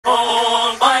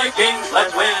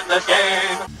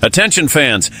Attention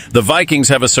fans, the Vikings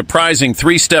have a surprising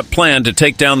three-step plan to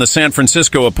take down the San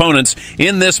Francisco opponents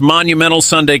in this monumental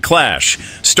Sunday clash.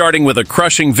 Starting with a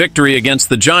crushing victory against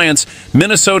the Giants,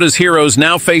 Minnesota's heroes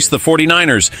now face the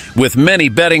 49ers, with many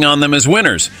betting on them as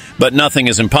winners. But nothing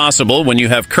is impossible when you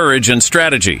have courage and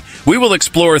strategy. We will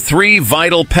explore three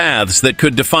vital paths that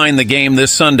could define the game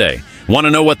this Sunday. Want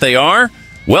to know what they are?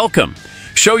 Welcome!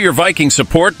 Show your Viking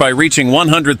support by reaching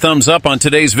 100 thumbs up on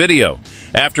today's video.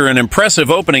 After an impressive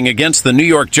opening against the New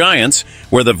York Giants,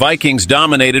 where the Vikings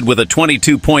dominated with a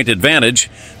 22-point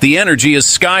advantage, the energy is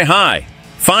sky high.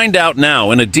 Find out now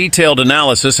in a detailed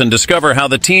analysis and discover how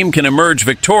the team can emerge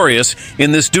victorious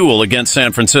in this duel against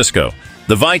San Francisco.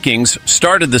 The Vikings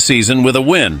started the season with a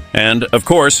win and, of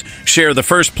course, share the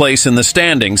first place in the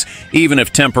standings, even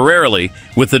if temporarily,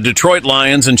 with the Detroit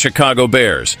Lions and Chicago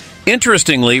Bears.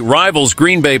 Interestingly, rivals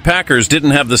Green Bay Packers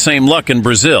didn't have the same luck in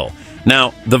Brazil.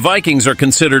 Now, the Vikings are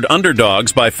considered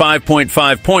underdogs by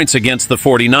 5.5 points against the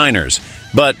 49ers.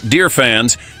 But, dear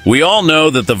fans, we all know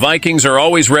that the Vikings are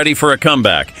always ready for a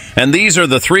comeback, and these are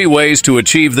the three ways to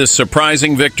achieve this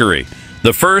surprising victory.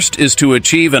 The first is to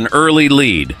achieve an early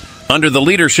lead. Under the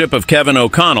leadership of Kevin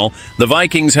O'Connell, the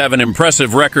Vikings have an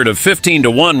impressive record of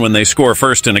 15-1 when they score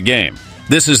first in a game.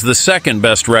 This is the second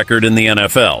best record in the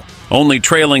NFL, only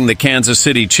trailing the Kansas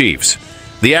City Chiefs.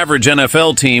 The average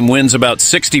NFL team wins about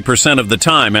 60% of the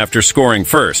time after scoring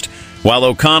first, while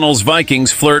O'Connell's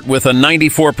Vikings flirt with a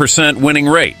 94% winning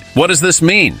rate. What does this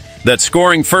mean? That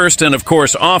scoring first and, of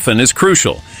course, often is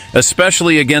crucial,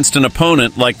 especially against an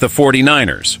opponent like the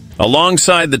 49ers.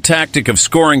 Alongside the tactic of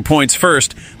scoring points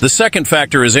first, the second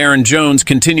factor is Aaron Jones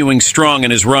continuing strong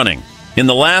in his running. In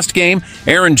the last game,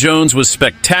 Aaron Jones was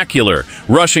spectacular,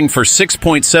 rushing for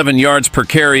 6.7 yards per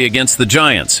carry against the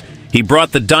Giants. He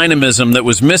brought the dynamism that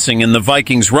was missing in the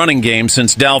Vikings' running game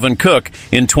since Dalvin Cook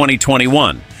in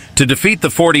 2021. To defeat the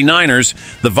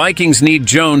 49ers, the Vikings need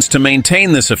Jones to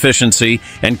maintain this efficiency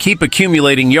and keep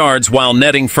accumulating yards while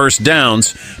netting first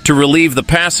downs to relieve the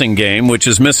passing game, which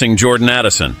is missing Jordan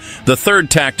Addison. The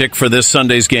third tactic for this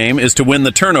Sunday's game is to win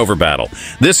the turnover battle.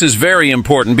 This is very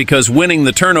important because winning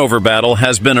the turnover battle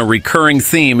has been a recurring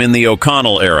theme in the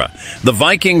O'Connell era. The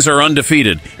Vikings are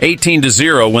undefeated,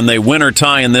 18-0 when they win or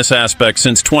tie in this aspect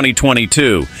since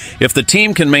 2022. If the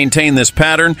team can maintain this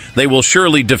pattern, they will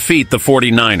surely defeat the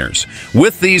 49ers.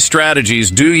 With these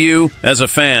strategies, do you, as a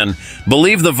fan,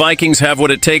 believe the Vikings have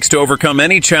what it takes to overcome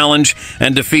any challenge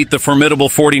and defeat the formidable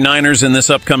 49ers in this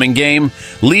upcoming game?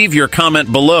 Leave your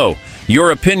comment below.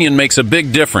 Your opinion makes a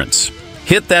big difference.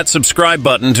 Hit that subscribe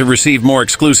button to receive more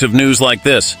exclusive news like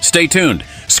this. Stay tuned.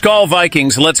 SKOL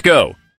Vikings, let's go!